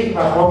people think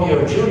about Romeo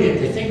and Juliet,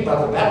 they think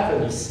about the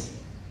balcony scene.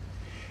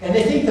 And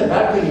they think the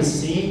balcony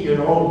scene, you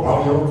know,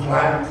 Romeo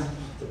climbs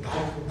the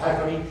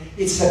balcony.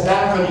 It's a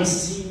balcony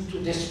scene to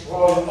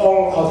destroy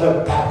all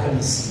other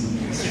balcony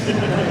scenes.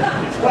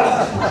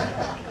 Well,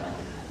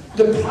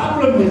 the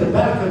problem with the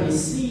balcony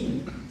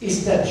scene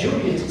is that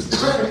Juliet is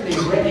perfectly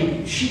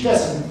ready. She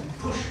doesn't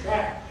push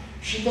back.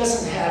 She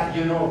doesn't have,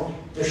 you know,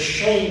 the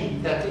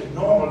shame that a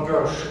normal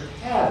girl should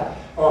have,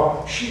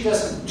 or she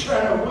doesn't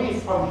turn away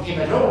from him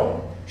at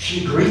all.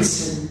 She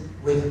greets him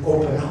with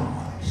open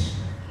arms.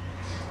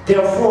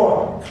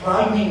 Therefore,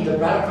 climbing the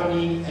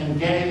balcony and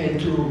getting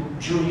into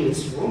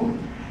Juliet's room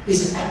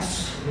is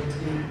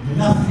absolutely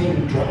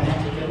nothing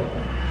dramatic at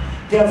all.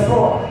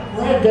 Therefore,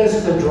 where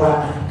does the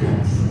drama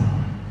come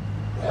from?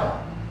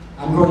 Well,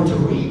 I'm going to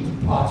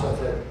read part of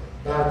the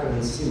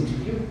balcony scene to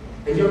you,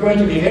 and you're going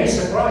to be very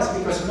surprised,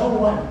 because no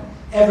one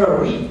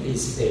ever reads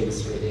these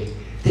things, really.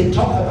 They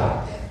talk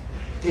about them.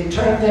 They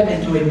turn them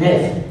into a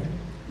myth.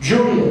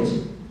 Juliet,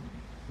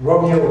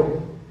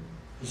 Romeo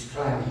is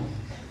climbing.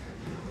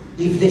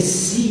 If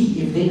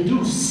they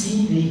do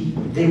see thee,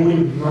 they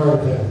will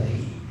murder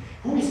thee.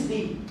 Who is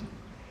thee?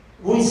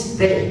 Who is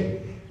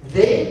they?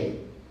 They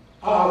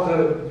are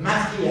the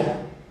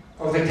mafia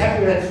of the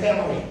Capulet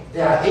family.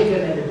 They are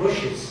hidden in the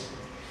bushes.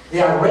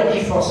 They are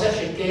ready for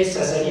such a case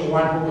as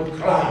anyone who would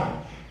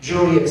climb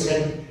Juliet's,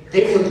 and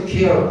they would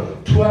kill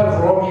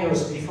 12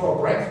 Romeos before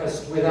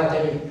breakfast without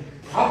any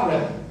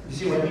problem. You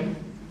see what I mean?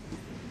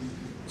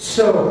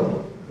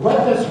 So, what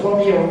does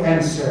Romeo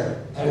answer?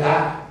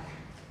 Alack,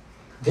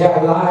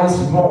 there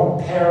lies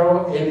more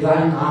peril in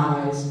thine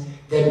eyes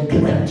than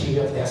 20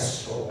 of their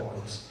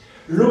swords.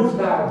 Look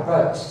thou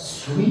but,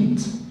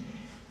 sweet,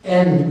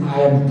 and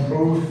I am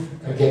proof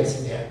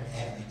against their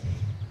enmity.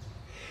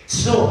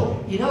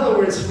 So, in other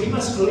words, we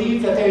must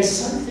believe that there is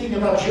something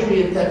about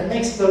Juliet that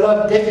makes the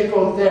love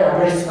difficult there,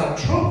 but it's not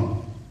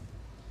true.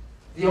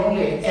 The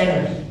only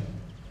enemy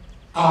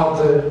are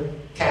the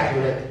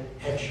Capulet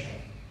henchmen.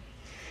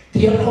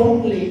 The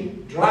only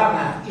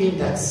drama in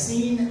that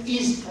scene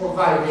is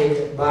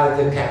provided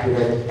by the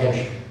Capulet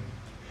engine.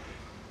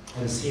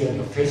 And see on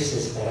your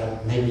faces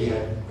that maybe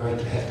I'm going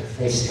to have to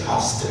face a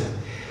hostile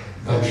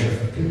bunch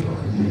of people.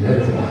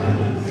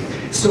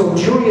 So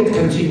Juliet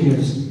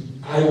continues,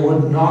 I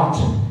would not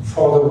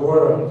for the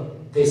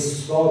world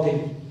this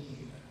sordid.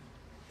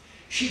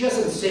 She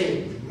doesn't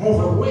say,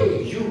 move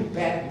away, you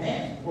bad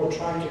men who are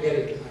trying to get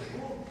into my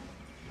room.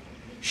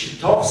 She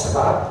talks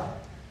about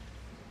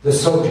the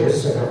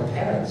soldiers and her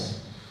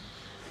parents.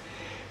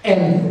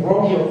 And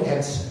Romeo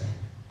answers,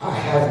 I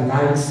have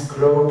night's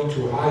cloak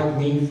to hide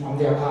me from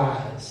their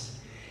eyes.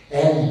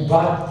 And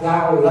but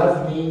thou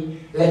love me,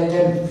 let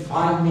them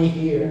find me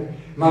here.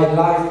 My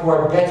life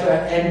were better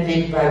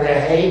ended by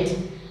their hate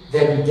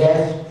than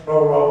death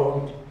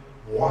prolonged,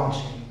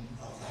 wanting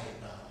of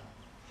thy love.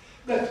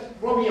 But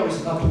Romeo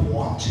is not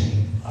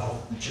wanting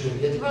of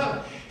Juliet's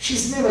love.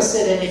 She's never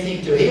said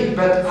anything to him,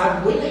 but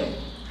I'm willing.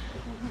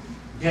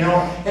 You know,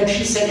 and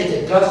she said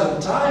it a dozen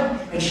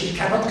times, and she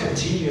cannot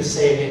continue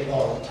saying it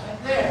all the time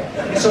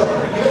there. So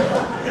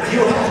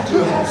you have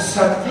to have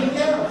something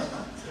else.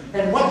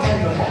 And what can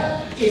you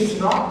have if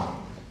not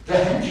the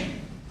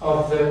engine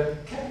of the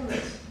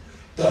Capulet?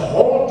 The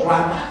whole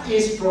drama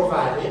is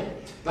provided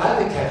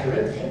by the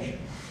Capulet engine.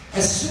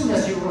 As soon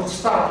as you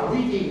start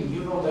reading,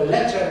 you know, the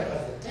letter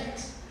of the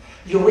text,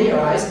 you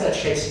realize that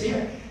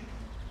Shakespeare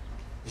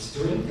is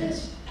doing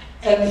this.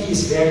 And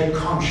he's very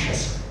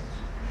conscious of it.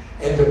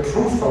 And the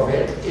proof of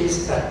it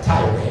is that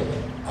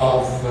tirade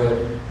of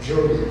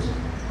Juliet.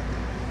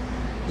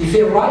 If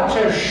a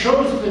writer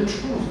shows the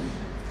truth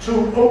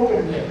too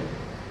openly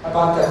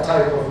about that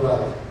type of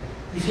love,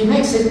 if he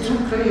makes it too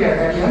clear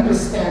that he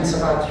understands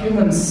about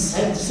human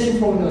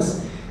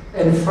sinfulness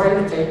and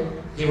frailty,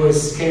 he will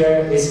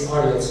scare his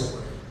audience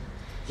away.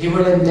 He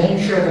will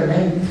endanger the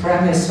main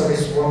premise of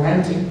his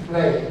romantic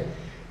play,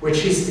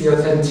 which is the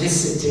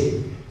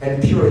authenticity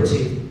and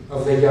purity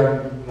of the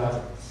young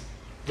lovers,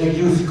 the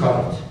youth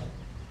cult.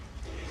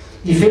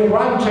 If a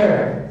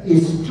writer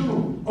is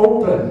too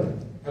open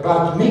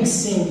about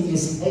mixing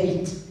his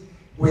hate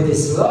with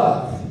his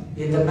love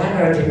in the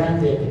manner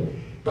demanded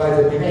by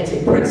the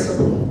mimetic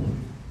principle,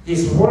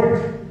 his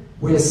work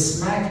will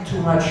smack too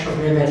much of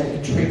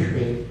mimetic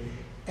trickery,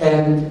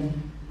 and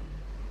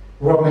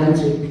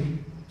romantic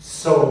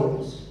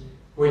souls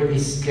will be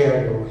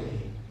scared away.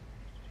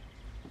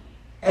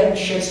 And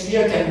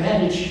Shakespeare can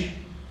manage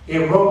a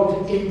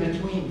road in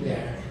between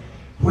there,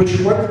 which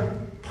works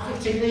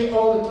practically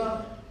all the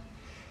time.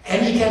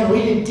 And he can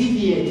really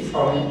deviate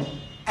from it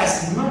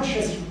as much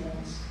as he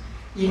wants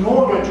in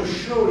order to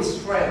show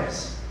his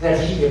friends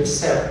that he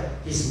himself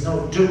is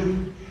no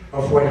dupe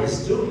of what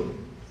he's doing.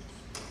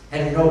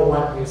 And no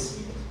one will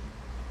see it.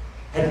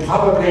 And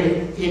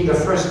probably in the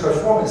first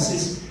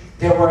performances,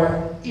 there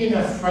were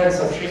enough friends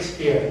of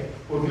Shakespeare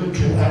who knew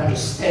to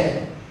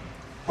understand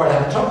what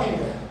I'm talking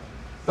about.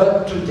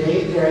 But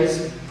today there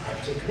is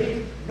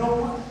practically no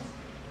one.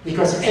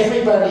 Because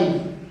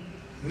everybody,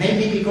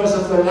 maybe because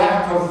of the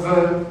lack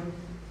of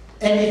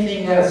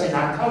anything else in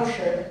our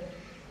culture,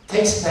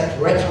 takes that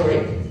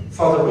rhetoric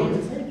for the real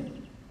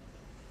thing,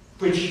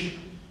 which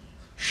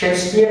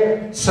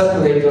Shakespeare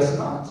certainly does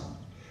not.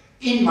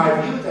 In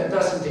my view, that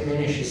doesn't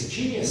diminish his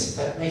genius,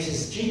 that makes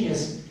his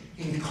genius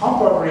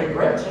incomparably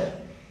greater,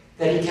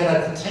 that he can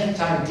at the same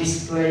time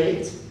display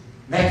it,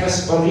 make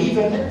us believe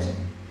in it,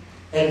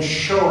 and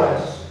show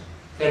us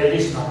that it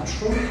is not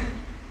true.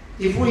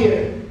 If we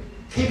are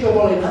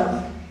capable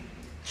enough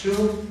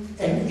to,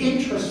 and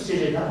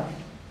interested enough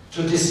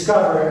to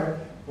discover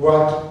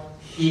what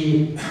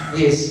he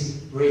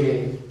is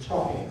really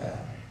talking about.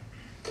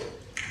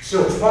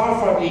 So far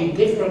from being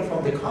different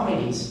from the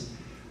comedies,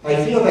 I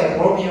feel that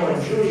Romeo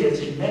and Juliet,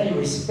 in many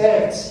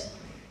respects,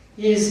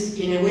 is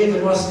in a way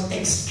the most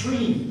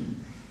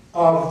extreme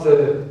of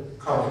the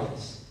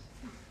comedies.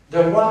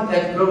 The one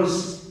that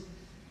goes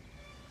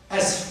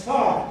as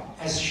far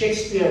as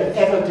Shakespeare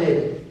ever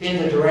did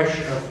in the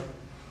direction of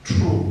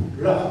true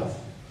love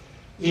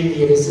in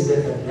the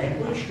Elizabethan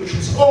language, which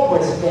was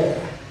always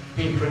there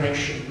in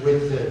connection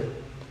with the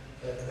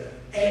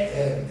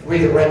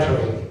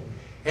rhetoric.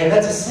 And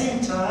at the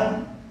same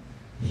time,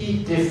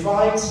 he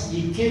defines,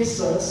 he gives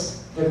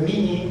us the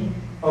meaning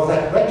of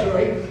that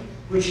rhetoric,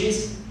 which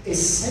is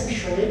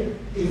essentially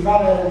a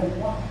violent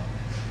one,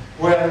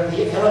 where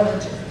the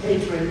element of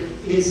hatred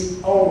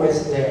is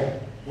always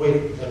there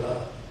with the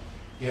love,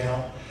 you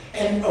know.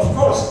 And of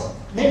course,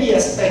 many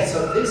aspects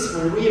of this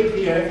will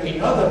reappear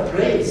in other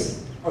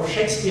plays of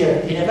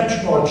Shakespeare in a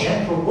much more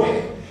gentle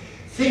way.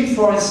 Think,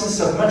 for instance,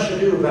 of Much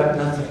Ado About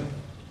Nothing.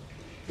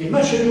 In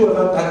Much Ado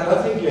About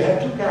Nothing, you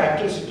have two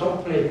characters who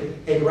don't play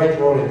a great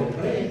role in the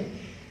play,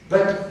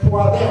 but who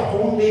are there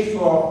only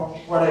for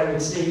what I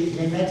would say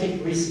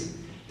mimetic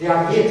reason. They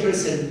are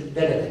Beatrice and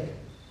Benedict.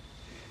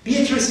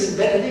 Beatrice and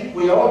Benedict,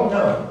 we all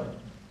know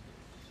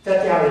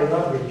that they are in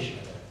love with each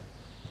other.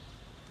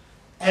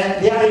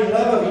 And they are in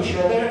love with each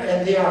other,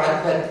 and they are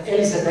at that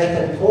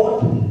Elizabethan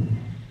court,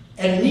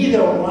 and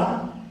neither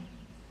one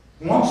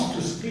wants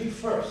to speak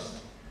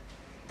first.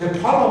 The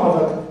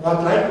problem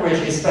about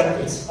language is that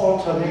it's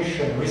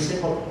alternation,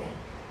 reciprocal.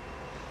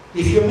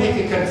 If you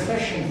make a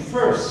confession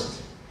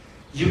first,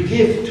 you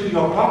give to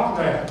your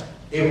partner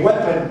a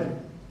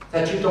weapon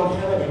that you don't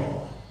have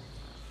anymore.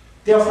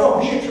 Therefore,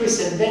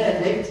 Beatrice and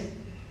Benedict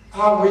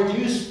are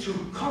reduced to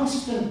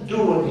constant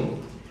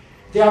dueling.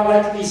 They are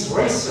like these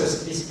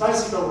racers, these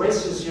bicycle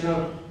racers, you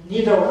know,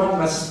 neither one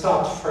must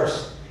start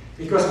first,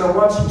 because the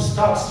one who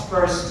starts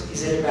first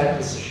is in a bad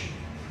position,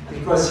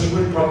 because he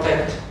will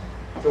protect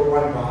the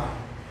one behind.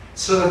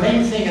 So the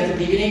main thing at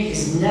the beginning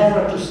is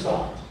never to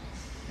start,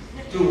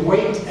 to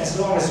wait as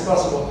long as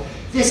possible.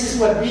 This is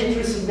what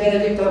Beatrice and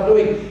Benedict are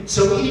doing.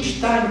 So each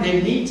time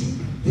they meet,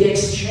 they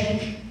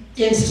exchange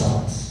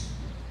insults.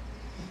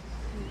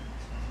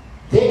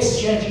 They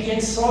exchange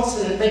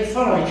insults and they make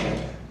fun of each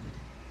other.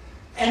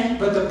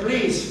 But the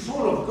play is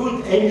full of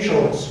good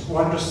angels who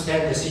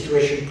understand the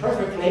situation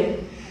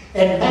perfectly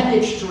and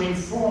manage to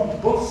inform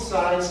both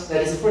sides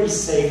that it's pretty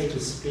safe to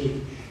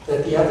speak,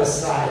 that the other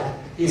side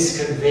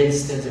is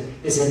convinced and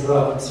is in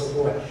love and so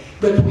forth.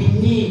 But we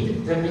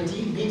need the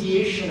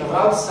mediation of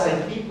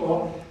outside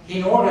people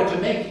in order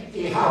to make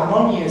a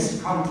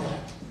harmonious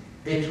contact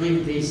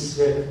between these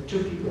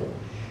two people.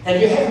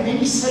 And you have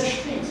many such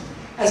things.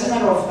 As a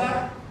matter of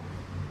fact,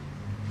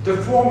 the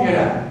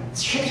formula,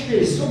 Shakespeare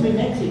is so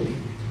mimetic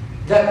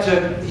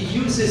that he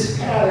uses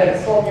parallel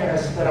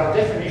formulas that are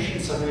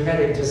definitions of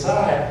mimetic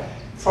desire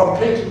from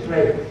play to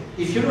play.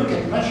 If you look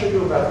at Much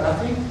Ado About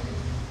Nothing,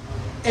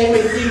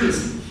 everything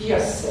is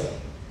hearsay.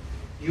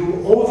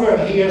 You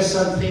overhear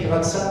something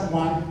about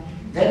someone,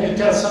 then you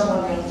tell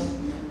someone else,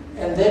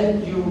 and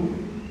then you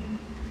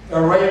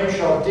arrange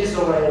or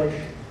disarrange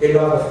a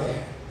love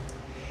affair.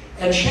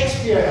 And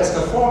Shakespeare has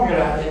the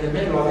formula in the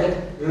middle of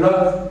it,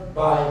 love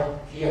by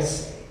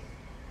hearsay,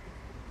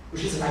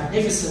 which is a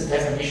magnificent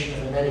definition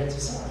of mimetic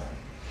desire.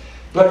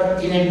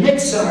 But in A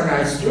Midsummer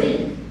Night's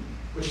Dream,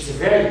 which is a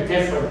very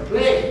different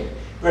play,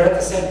 but at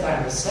the same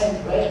time the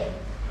same play,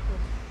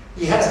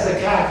 he has the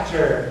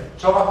character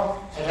talk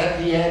and at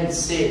the end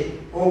say,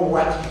 oh,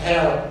 what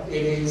hell it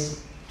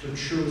is to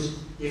choose,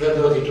 even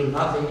though they do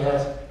nothing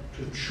else,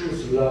 to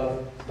choose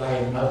love by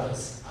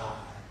another's eye.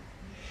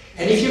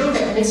 And if you look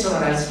at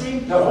Midsummer Night's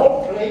Dream, the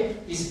whole play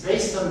is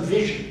based on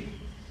vision.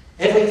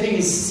 Everything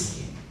is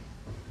seeing.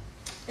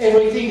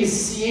 Everything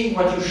is seeing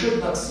what you should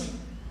not see,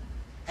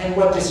 and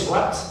what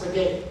disrupts the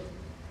game.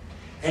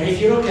 And if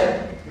you look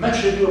at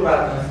Much Ado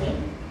About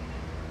Nothing,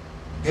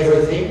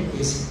 everything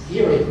is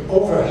hearing,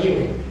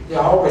 overhearing. There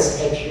are always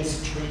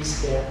hedges,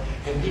 trees there,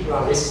 and people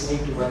are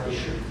listening to what they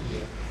should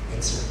hear,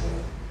 and so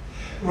forth.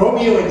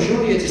 Romeo and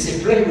Juliet is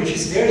a play which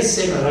is very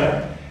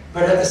similar,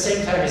 but at the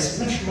same time is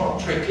much more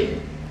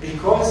tricky,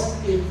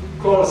 because it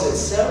calls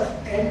itself,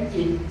 and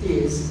it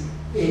is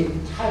a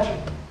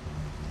tragedy.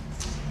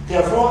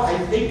 Therefore, I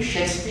think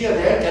Shakespeare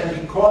there can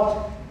be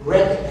caught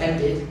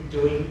red-handed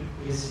doing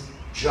his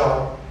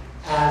job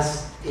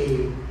as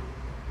a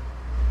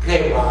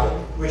playwright,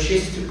 which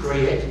is to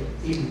create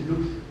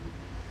illusion.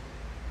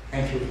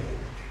 Thank you very much.